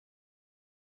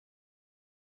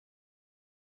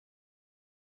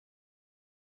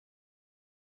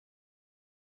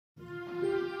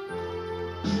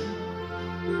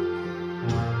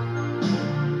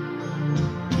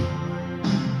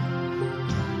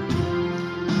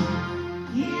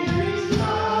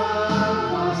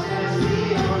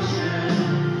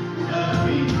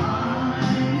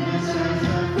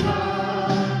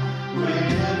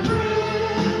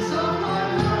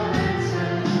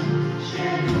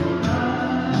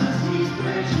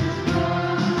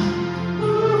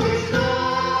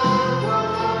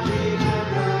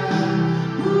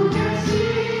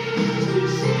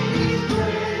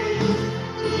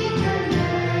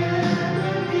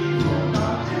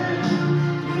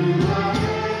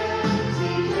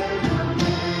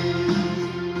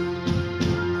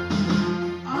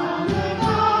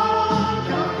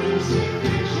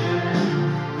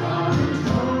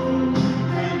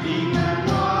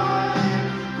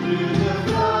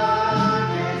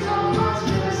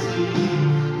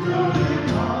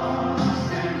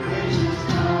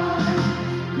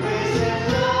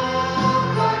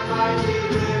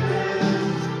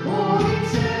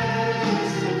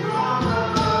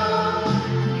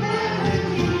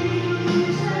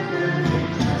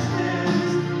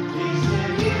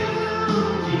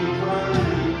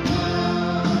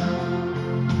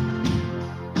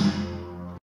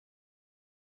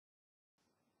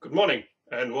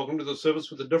And welcome to the Service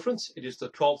with a Difference. It is the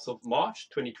 12th of March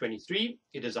 2023.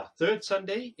 It is our third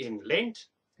Sunday in Lent.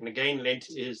 And again, Lent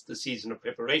is the season of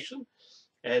preparation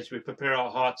as we prepare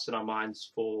our hearts and our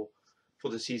minds for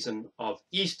the season of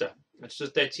Easter. It's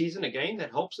just that season again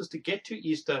that helps us to get to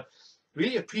Easter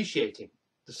really appreciating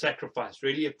the sacrifice,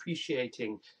 really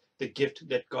appreciating the gift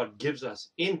that God gives us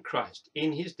in Christ,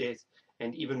 in his death,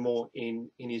 and even more in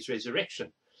his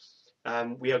resurrection.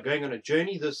 We are going on a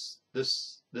journey this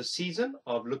season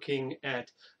of looking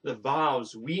at the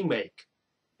vows we make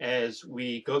as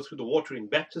we go through the water in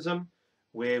baptism,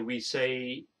 where we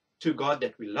say to God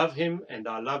that we love him, and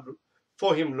our love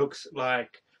for him looks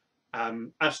like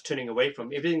us turning away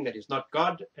from everything that is not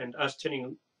God and us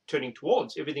turning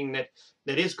towards everything that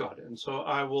is God. And so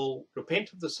I will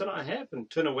repent of the sin I have and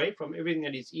turn away from everything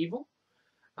that is evil.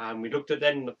 We looked at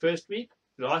that in the first week,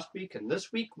 last week, and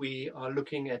this week we are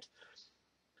looking at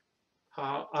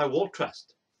how I will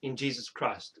trust in Jesus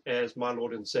Christ as my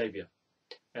Lord and Savior.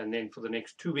 And then for the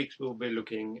next 2 weeks, we'll be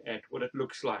looking at what it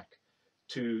looks like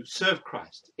to serve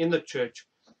Christ in the church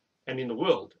and in the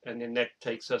world. And then that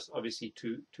takes us obviously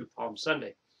to Palm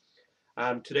Sunday.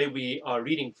 Today we are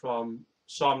reading from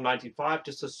Psalm 95,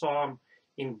 just a psalm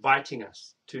inviting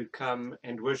us to come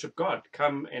and worship God,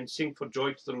 come and sing for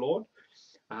joy to the Lord.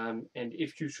 And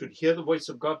if you should hear the voice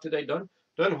of God today, don't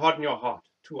harden your heart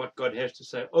to what God has to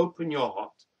say. Open your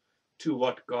heart to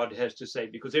what God has to say,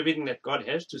 because everything that God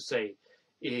has to say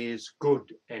is good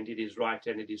and it is right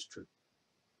and it is true.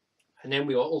 And then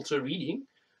we are also reading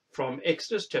from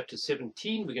Exodus chapter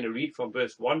 17. We're going to read from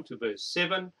verse 1 to verse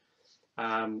 7.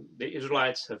 The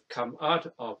Israelites have come out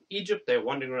of Egypt. They're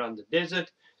wandering around the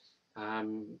desert.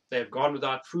 They've gone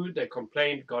without food. They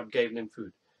complained. God gave them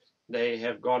food. They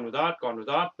have gone without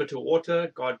bitter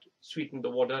water. God sweetened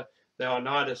the water. They are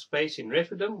now at a space in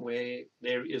Rephidim where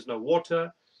there is no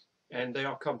water, and they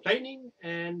are complaining,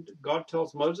 and God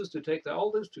tells Moses to take the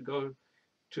elders to go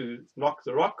to knock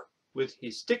the rock with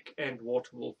his stick, and water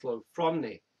will flow from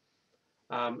there.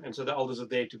 And so the elders are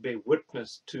there to bear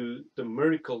witness to the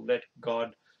miracle that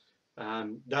God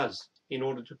does in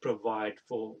order to provide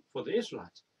for the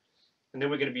Israelites. And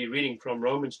then we're going to be reading from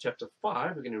Romans chapter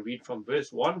 5. We're going to read from verse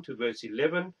 1 to verse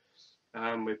 11.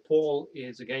 Where Paul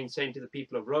is again saying to the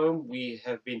people of Rome, we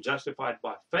have been justified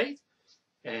by faith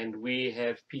and we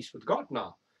have peace with God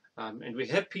now. And we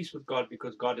have peace with God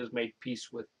because God has made peace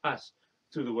with us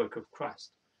through the work of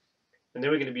Christ. And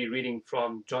then we're going to be reading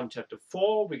from John chapter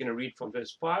 4. We're going to read from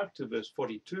verse 5 to verse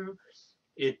 42.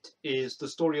 It is the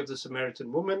story of the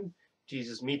Samaritan woman.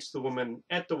 Jesus meets the woman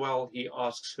at the well. He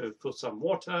asks her for some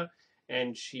water,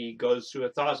 and she goes through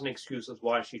 1,000 excuses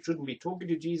why she shouldn't be talking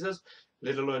to Jesus,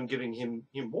 let alone giving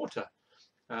him water.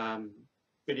 But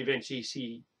eventually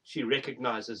she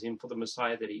recognizes him for the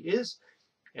Messiah that he is,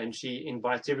 and she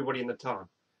invites everybody in the town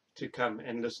to come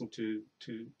and listen to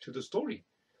the story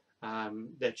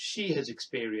that she has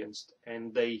experienced,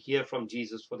 and they hear from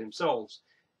Jesus for themselves.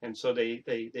 And so they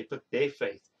put their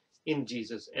faith in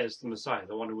Jesus as the Messiah,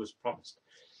 the one who was promised.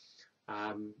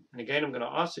 And again, I'm going to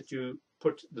ask that you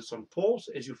put this on pause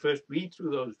as you first read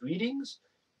through those readings.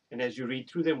 And as you read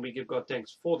through them, we give God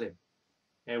thanks for them.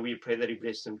 And we pray that he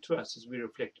bless them to us as we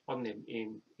reflect on them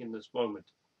in this moment.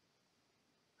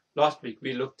 Last week,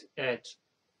 we looked at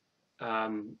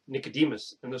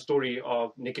Nicodemus and the story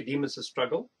of Nicodemus'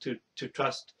 struggle to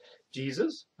trust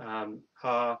Jesus,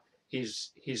 how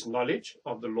his knowledge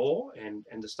of the law and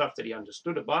the stuff that he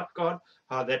understood about God,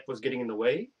 how that was getting in the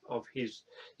way of his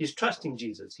trusting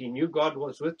Jesus. He knew God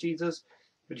was with Jesus,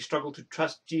 but he struggled to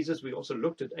trust Jesus. We also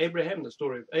looked at Abraham, the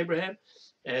story of Abraham,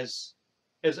 as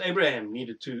Abraham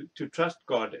needed to trust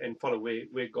God and follow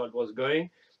where God was going.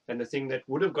 And the thing that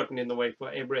would have gotten in the way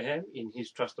for Abraham in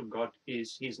his trust of God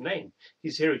is his name,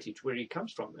 his heritage, where he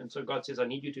comes from. And so God says, I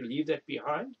need you to leave that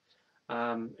behind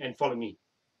and follow me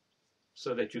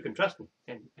so that you can trust me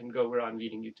and go where I'm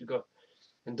leading you to go.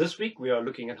 And this week we are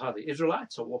looking at how the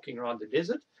Israelites are walking around the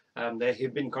desert. They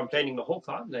have been complaining the whole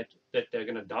time that they're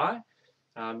going to die.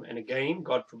 And again,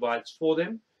 God provides for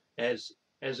them as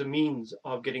a means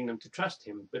of getting them to trust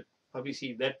him. But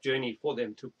obviously that journey for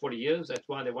them took 40 years. That's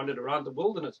why they wandered around the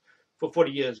wilderness for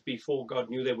 40 years before God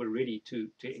knew they were ready to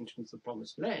enter into the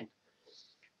promised land.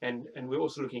 And we're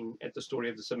also looking at the story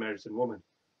of the Samaritan woman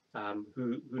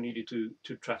who needed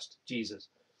to trust Jesus.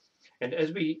 And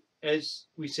as we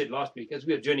said last week, as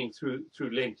we are journeying through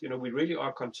Lent, we really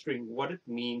are considering what it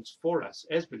means for us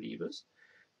as believers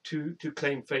to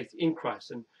claim faith in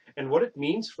Christ, and what it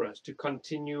means for us to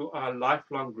continue our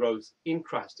lifelong growth in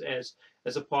Christ as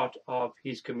a part of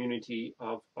his community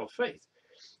of faith.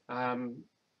 And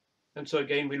so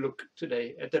again, we look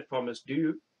today at that promise.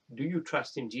 Do Do you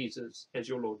trust in Jesus as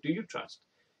your Lord? Do you trust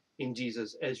in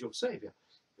Jesus as your Savior?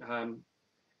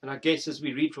 And I guess as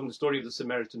we read from the story of the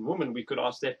Samaritan woman, we could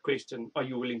ask that question: are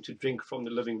you willing to drink from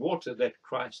the living water that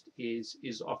Christ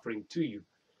is offering to you?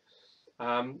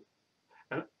 Um,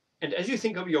 and, and as you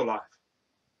think of your life,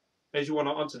 as you want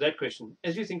to answer that question,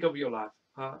 as you think of your life,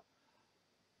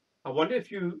 I wonder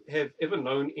if you have ever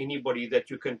known anybody that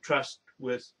you can trust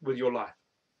with your life.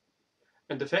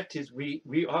 And the fact is,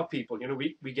 we are people. You know,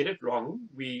 we get it wrong.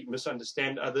 We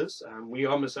misunderstand others. We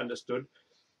are misunderstood,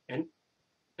 and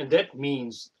that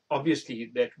means obviously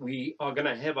that we are going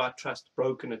to have our trust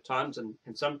broken at times, and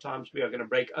sometimes we are going to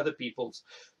break other people's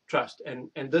trust. And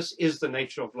this is the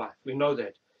nature of life. We know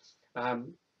that.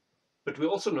 But we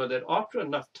also know that after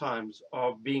enough times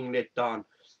of being let down,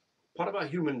 part of our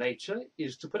human nature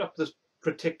is to put up this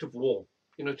protective wall,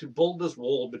 you know, to build this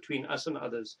wall between us and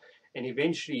others. And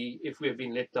eventually, if we have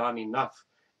been let down enough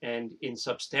and in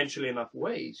substantial enough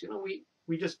ways, you know, we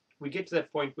get to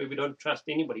that point where we don't trust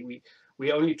anybody.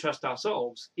 We only trust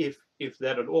ourselves, if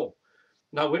that at all.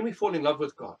 Now, when we fall in love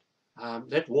with God,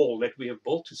 that wall that we have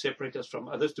built to separate us from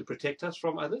others, to protect us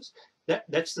from others,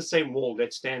 that's the same wall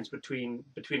that stands between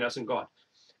us and God.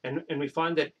 And we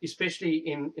find that, especially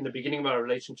in the beginning of our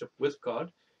relationship with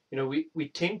God, you know,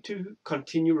 we tend to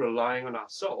continue relying on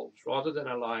ourselves rather than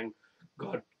allowing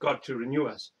God to renew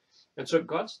us. And so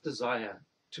God's desire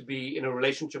to be in a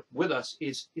relationship with us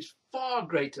is far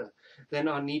greater than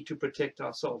our need to protect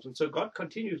ourselves. And so God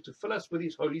continues to fill us with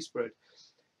his Holy Spirit.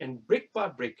 And brick by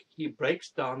brick, he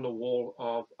breaks down the wall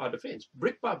of our defense.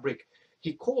 Brick by brick,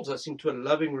 he calls us into a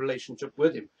loving relationship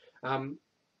with him.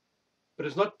 But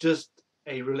it's not just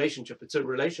a relationship, it's a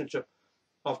relationship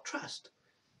of trust.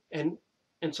 And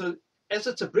so as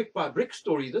it's a brick by brick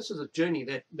story, this is a journey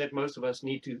that most of us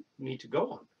need to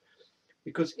go on.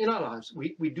 Because in our lives,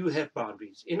 we do have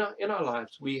boundaries. In our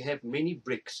lives, we have many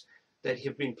bricks that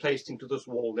have been placed into this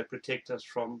wall that protect us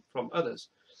from others.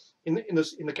 In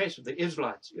the case of the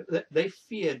Israelites, they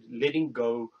feared letting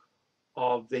go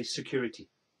of their security.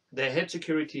 They had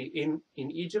security in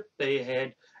Egypt. They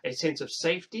had a sense of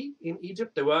safety in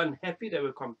Egypt. They were unhappy. They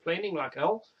were complaining like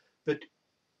hell. But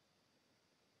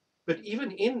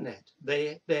even in that,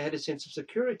 they had a sense of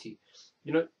security.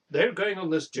 You know, they're going on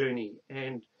this journey,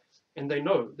 and they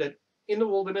know that in the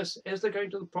wilderness, as they're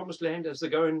going to the promised land, as they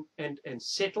go and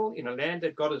settle in a land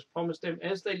that God has promised them,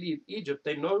 as they leave Egypt,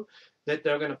 they know that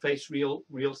they're going to face real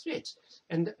threats.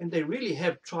 And they really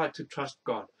have tried to trust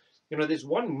God. You know, there's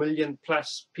 1 million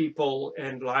plus people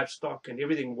and livestock and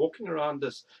everything walking around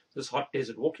this hot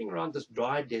desert, walking around this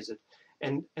dry desert.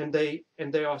 And they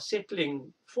are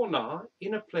settling for now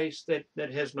in a place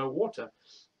that has no water.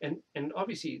 And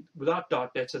obviously, without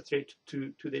doubt, that's a threat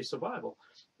to their survival.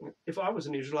 If I was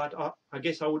an Israelite, I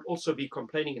guess I would also be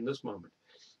complaining in this moment.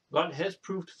 God has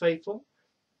proved faithful.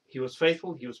 He was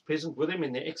faithful. He was present with them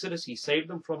in the Exodus. He saved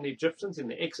them from the Egyptians in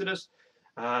the Exodus.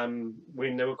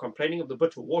 When they were complaining of the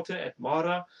bitter water at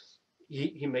Marah,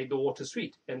 he made the water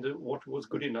sweet, and the water was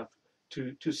good enough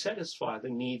to satisfy the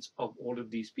needs of all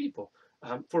of these people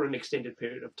for an extended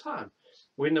period of time.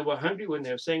 When they were hungry, when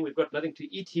they were saying we've got nothing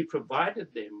to eat, he provided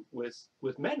them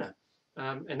with manna.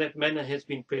 And that manna has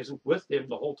been present with them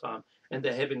the whole time, and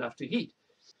they have enough to eat.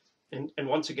 And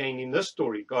once again, in this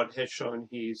story, God has shown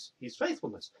his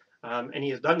faithfulness. And he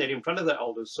has done that in front of the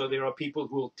elders, so there are people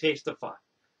who will testify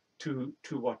to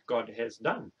what God has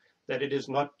done, that it is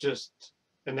not just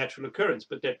a natural occurrence,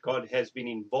 but that God has been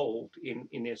involved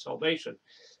in their salvation.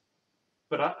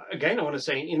 But I want to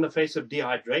say, in the face of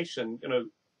dehydration, you know,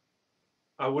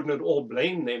 I wouldn't at all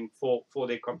blame them for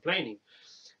their complaining.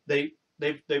 They've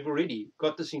already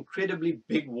got this incredibly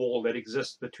big wall that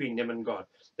exists between them and God.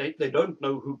 They don't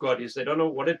know who God is. They don't know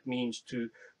what it means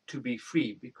to be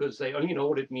free, because they only know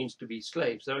what it means to be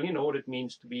slaves. They only know what it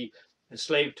means to be a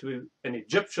slave to an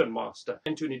Egyptian master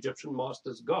and to an Egyptian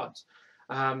master's gods.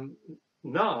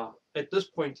 Now, at this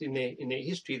point in their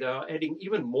history, they are adding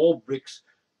even more bricks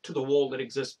to the wall that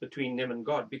exists between them and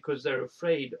God, because they're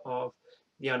afraid of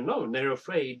the unknown. They're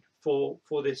afraid for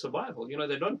their survival. You know,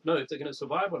 they don't know if they're going to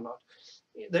survive or not.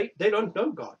 They don't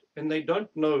know God, and they don't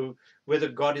know whether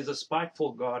God is a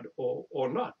spiteful God or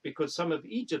not, because some of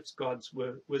Egypt's gods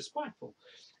were spiteful.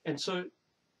 And so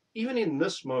even in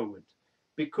this moment,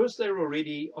 because they're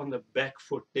already on the back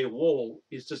foot, their wall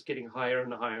is just getting higher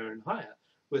and higher and higher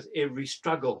with every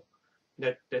struggle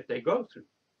that they go through.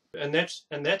 And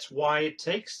that's why it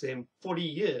takes them 40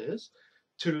 years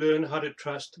to learn how to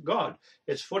trust God.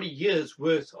 It's 40 years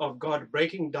worth of God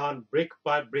breaking down brick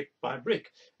by brick by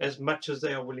brick, as much as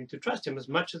they are willing to trust him, as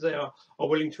much as they are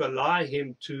willing to allow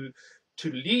him to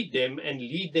lead them and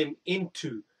lead them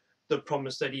into the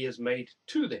promise that he has made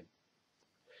to them.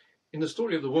 In the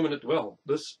story of the woman at the well,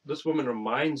 this woman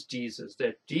reminds Jesus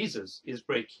that Jesus is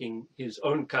breaking his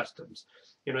own customs.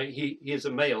 He is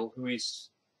a male who is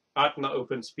out in the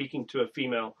open speaking to a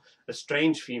female, a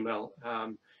strange female.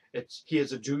 He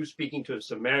is a Jew speaking to a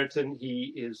Samaritan.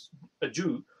 He is a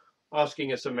Jew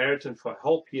asking a Samaritan for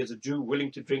help. He is a Jew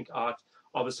willing to drink out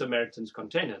of a Samaritan's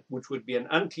container, which would be an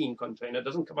unclean container. It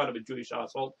doesn't come out of a Jewish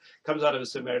household, comes out of a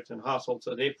Samaritan household,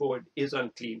 so therefore it is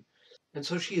unclean. And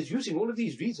so she is using all of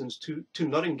these reasons to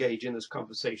not engage in this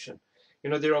conversation.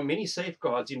 There are many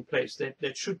safeguards in place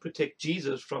that should protect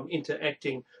Jesus from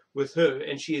interacting with her,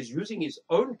 and she is using his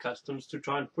own customs to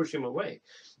try and push him away.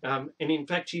 And in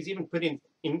fact, she's even put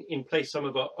in place some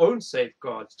of her own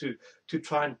safeguards to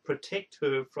try and protect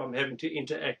her from having to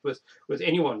interact with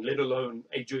anyone, let alone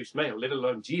a Jewish male, let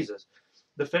alone Jesus.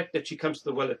 The fact that she comes to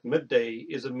the well at midday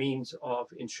is a means of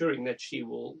ensuring that she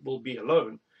will be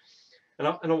alone. And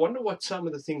I wonder what some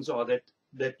of the things are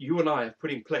that you and I have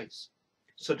put in place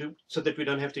so that we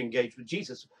don't have to engage with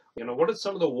Jesus. What are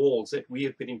some of the walls that we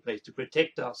have put in place to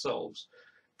protect ourselves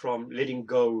from letting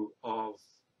go of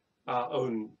our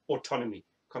own autonomy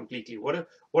completely? What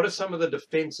are some of the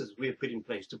defenses we have put in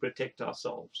place to protect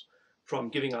ourselves from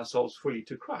giving ourselves fully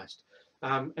to Christ?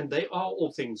 And they are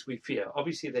all things we fear.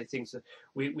 Obviously, they're things that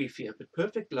we fear, but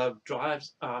perfect love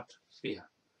drives out fear.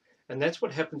 And that's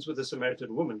what happens with the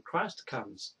Samaritan woman. Christ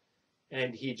comes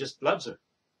and he just loves her.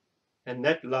 And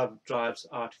that love drives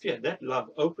out fear. That love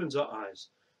opens her eyes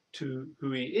to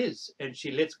who he is, and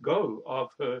she lets go of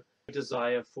her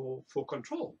desire for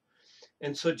control.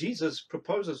 And so Jesus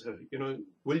proposes her,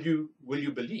 will you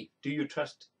believe? Do you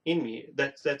trust in me?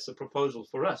 That's the proposal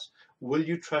for us. Will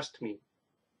you trust me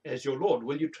as your Lord?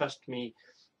 Will you trust me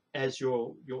as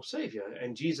your Savior?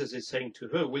 And Jesus is saying to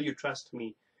her, will you trust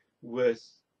me with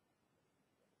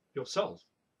yourself?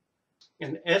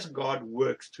 And as God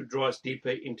works to draw us deeper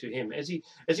into him, as he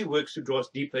works to draw us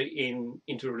deeper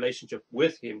into a relationship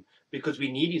with him, because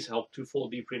we need his help to fall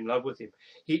deeper in love with him,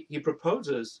 he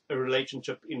proposes a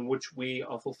relationship in which we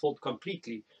are fulfilled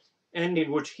completely, and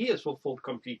in which he is fulfilled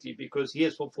completely, because he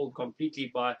is fulfilled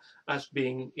completely by us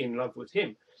being in love with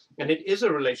him. And it is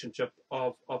a relationship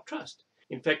of trust.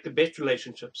 In fact, the best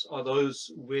relationships are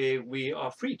those where we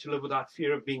are free to live without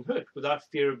fear of being hurt, without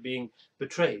fear of being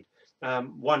betrayed.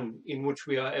 One in which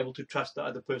we are able to trust the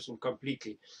other person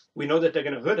completely. We know that they're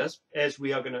going to hurt us as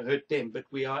we are going to hurt them, but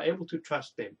we are able to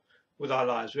trust them with our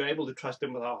lives. We are able to trust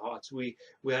them with our hearts. We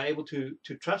are able to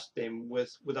trust them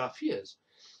with our fears.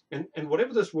 And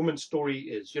whatever this woman's story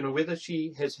is, whether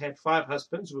she has had 5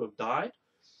 husbands who have died,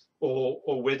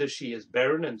 or whether she is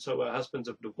barren and so her husbands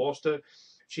have divorced her,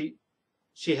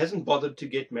 she hasn't bothered to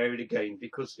get married again,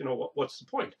 because what's the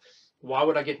point? Why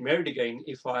would I get married again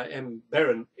if I am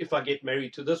barren? If I get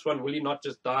married to this one, will he not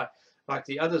just die like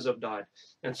the others have died?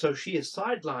 And so she has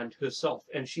sidelined herself,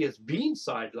 and she has been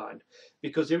sidelined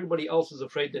because everybody else is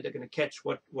afraid that they're going to catch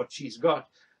what she's got.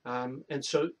 And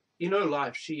so in her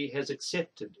life, she has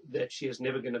accepted that she is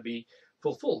never going to be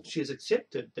fulfilled. She has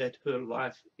accepted that her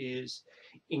life is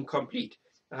incomplete.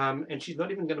 And she's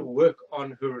not even going to work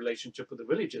on her relationship with the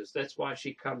villagers. That's why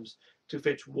she comes to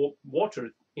fetch water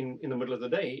in the middle of the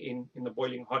day in the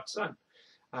boiling hot sun.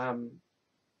 And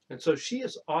so she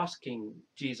is asking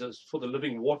Jesus for the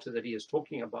living water that he is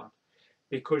talking about,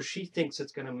 because she thinks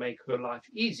it's going to make her life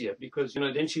easier, because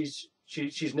then she's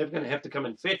never going to have to come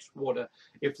and fetch water.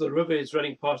 If the river is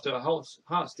running past her house,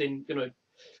 then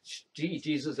gee,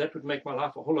 Jesus, that would make my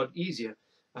life a whole lot easier.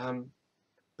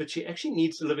 But she actually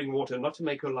needs the living water not to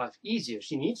make her life easier.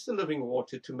 She needs the living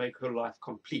water to make her life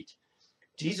complete.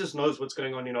 Jesus knows what's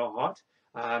going on in her heart.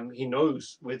 He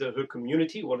knows whether her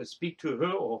community want to speak to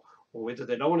her or whether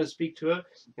they don't want to speak to her.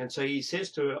 And so he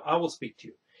says to her, I will speak to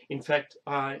you. In fact,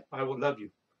 I will love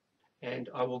you. And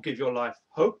I will give your life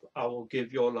hope. I will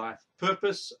give your life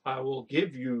purpose. I will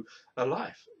give you a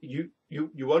life. You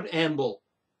won't amble,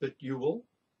 but you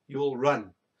will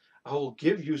run. I will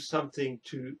give you something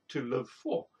to live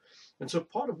for. And so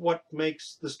part of what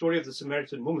makes the story of the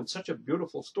Samaritan woman such a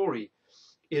beautiful story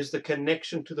is the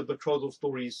connection to the betrothal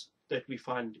stories that we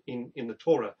find in the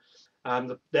Torah.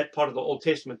 That part of the Old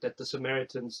Testament that the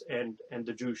Samaritans and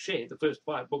the Jews share, the first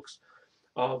 5 books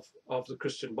of the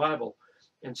Christian Bible.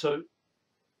 And so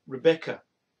Rebecca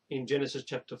in Genesis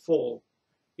chapter 4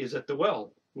 is at the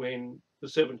well when the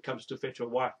servant comes to fetch a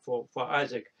wife for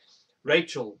Isaac.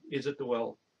 Rachel is at the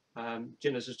well,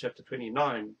 Genesis chapter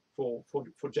 29 for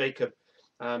Jacob.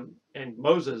 And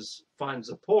Moses finds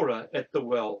Zipporah at the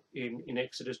well in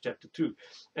Exodus chapter 2.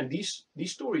 And these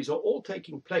stories are all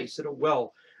taking place at a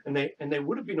well And they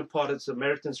would have been a part of the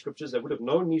Samaritan scriptures. They would have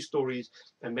known these stories.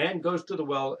 A man goes to the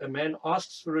well, a man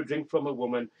asks for a drink from a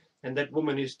woman, and that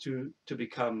woman is to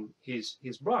become his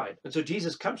bride. And so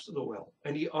Jesus comes to the well,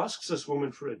 and he asks this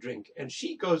woman for a drink, and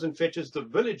she goes and fetches the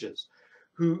villagers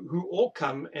who all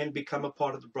come and become a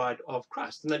part of the bride of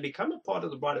Christ. And they become a part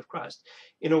of the bride of Christ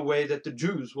in a way that the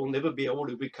Jews will never be able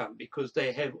to become, because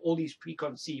they have all these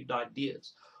preconceived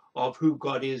ideas of who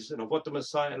God is and of what the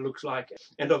Messiah looks like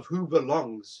and of who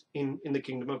belongs in the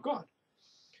kingdom of God.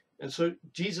 And so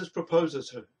Jesus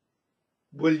proposes her,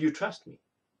 will you trust me?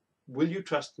 Will you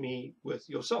trust me with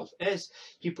yourself? As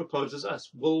he proposes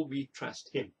us, will we trust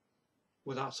him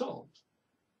with ourselves?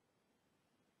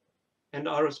 And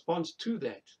our response to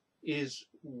that is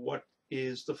what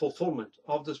is the fulfillment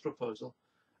of this proposal.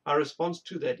 Our response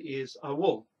to that is, I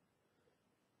will.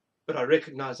 But I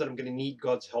recognize that I'm going to need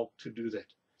God's help to do that.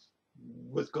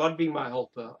 With God being my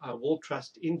helper, I will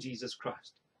trust in Jesus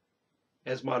Christ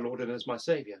as my Lord and as my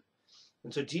Savior.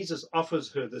 And so Jesus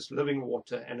offers her this living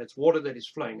water, and it's water that is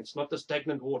flowing. It's not the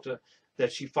stagnant water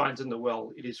that she finds in the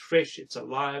well. It is fresh, it's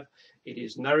alive, it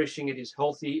is nourishing, it is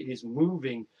healthy, it is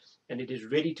moving, and it is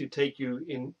ready to take you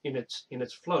in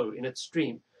its flow, in its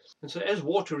stream. And so as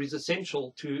water is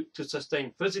essential to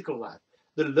sustain physical life,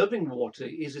 the living water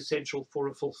is essential for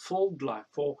a fulfilled life,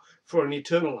 for an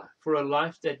eternal life, for a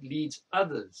life that leads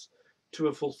others to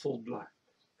a fulfilled life.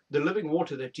 The living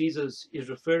water that Jesus is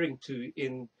referring to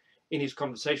in his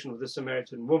conversation with the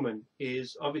Samaritan woman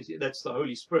is obviously, that's the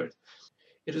Holy Spirit.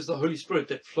 It is the Holy Spirit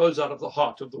that flows out of the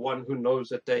heart of the one who knows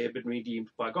that they have been redeemed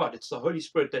by God. It's the Holy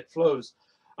Spirit that flows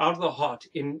out of the heart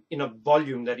in a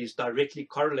volume that is directly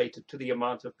correlated to the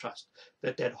amount of trust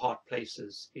that heart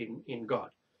places in God.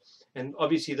 And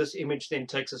obviously this image then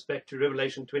takes us back to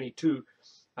Revelation 22,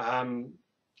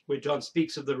 where John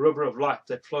speaks of the river of life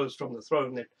that flows from the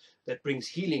throne, that brings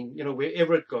healing,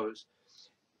 wherever it goes.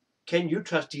 Can you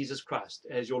trust Jesus Christ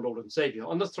as your Lord and Savior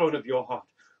on the throne of your heart?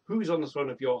 Who is on the throne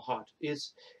of your heart?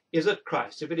 Is it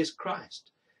Christ? If it is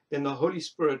Christ, then the Holy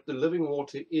Spirit, the living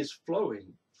water, is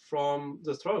flowing from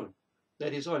the throne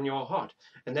that is on your heart.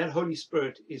 And that Holy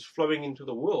Spirit is flowing into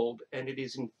the world, and it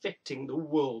is infecting the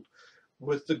world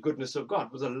with the goodness of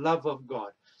God, with the love of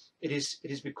God. It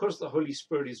is because the Holy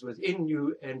Spirit is within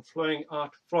you and flowing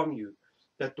out from you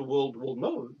that the world will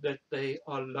know that they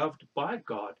are loved by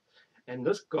God. And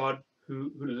this God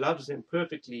who loves them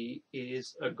perfectly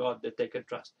is a God that they can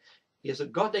trust. He is a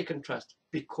God they can trust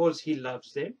because he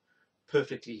loves them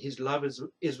perfectly. His love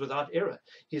is without error.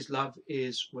 His love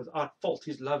is without fault.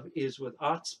 His love is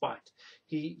without spite.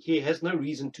 He has no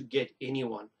reason to get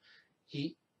anyone.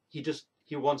 He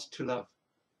wants to love.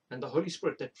 And the Holy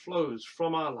Spirit that flows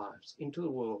from our lives into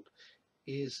the world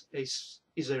is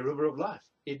a river of life.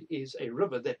 It is a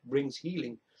river that brings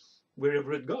healing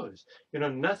wherever it goes.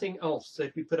 Nothing else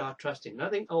that we put our trust in,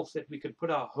 nothing else that we can put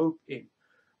our hope in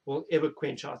will ever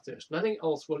quench our thirst. Nothing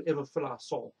else will ever fill our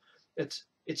soul.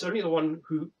 It's only the one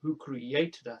who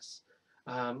created us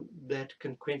that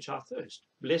can quench our thirst.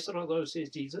 Blessed are those, says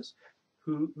Jesus,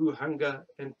 who hunger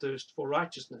and thirst for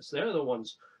righteousness. They're the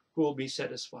ones who will be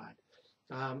satisfied.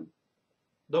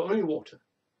 The only water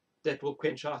that will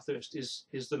quench our thirst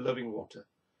is the living water.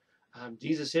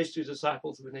 Jesus says to his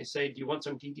disciples when they say, do you want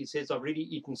something to eat? He says, I've already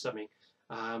eaten something.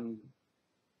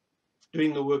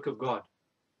 Doing the work of God.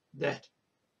 That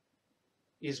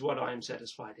is what I am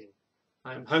satisfied in.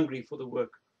 I am hungry for the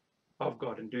work of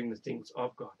God and doing the things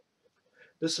of God.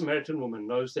 This Samaritan woman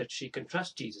knows that she can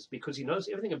trust Jesus because he knows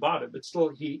everything about her, but still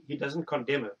he doesn't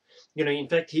condemn her. In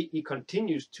fact, he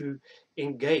continues to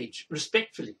engage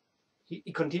respectfully.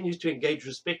 He continues to engage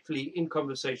respectfully in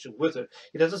conversation with her.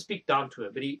 He doesn't speak down to her,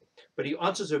 but he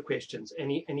answers her questions, and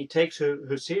he takes her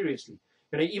seriously.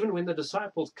 Even when the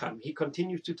disciples come, he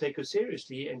continues to take her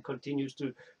seriously and continues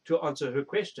to answer her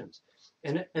questions.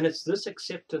 And it's this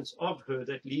acceptance of her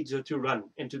that leads her to run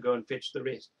and to go and fetch the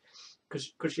rest.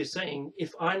 Because she's saying,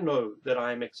 if I know that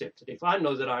I am accepted, if I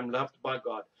know that I'm loved by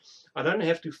God, I don't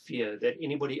have to fear that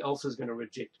anybody else is going to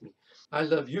reject me. I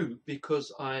love you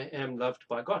because I am loved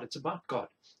by God. It's about God.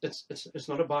 It's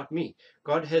not about me.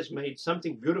 God has made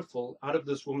something beautiful out of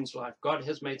this woman's life. God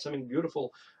has made something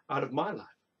beautiful out of my life.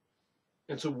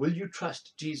 And so will you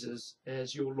trust Jesus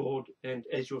as your Lord and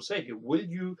as your Savior? Will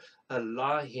you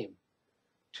allow him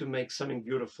to make something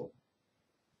beautiful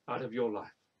out of your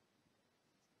life?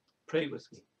 Pray with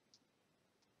me.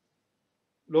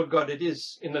 Lord God, it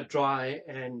is in the dry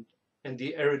and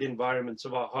the arid environments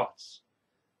of our hearts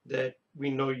that we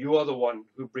know you are the one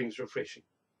who brings refreshing.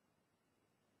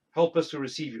 Help us to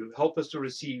receive you. Help us to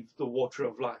receive the water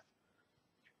of life.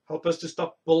 Help us to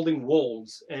stop building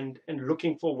walls and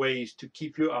looking for ways to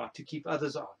keep you out, to keep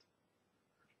others out.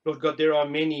 Lord God, there are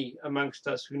many amongst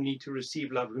us who need to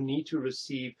receive love, who need to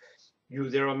receive you.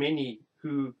 There are many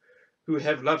who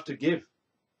have love to give.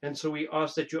 And so we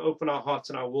ask that you open our hearts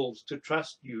and our wills to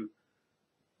trust you,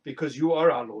 because you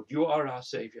are our Lord, you are our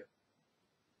Savior.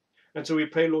 And so we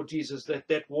pray, Lord Jesus, that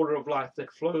that water of life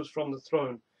that flows from the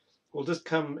throne will just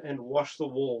come and wash the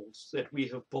walls that we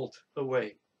have built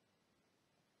away.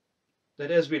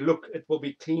 That as we look, it will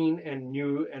be clean and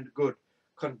new and good.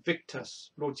 Convict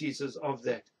us, Lord Jesus, of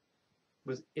that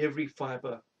with every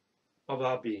fiber of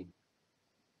our being.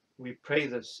 We pray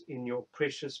this in your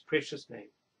precious, precious name.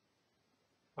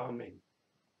 Amen.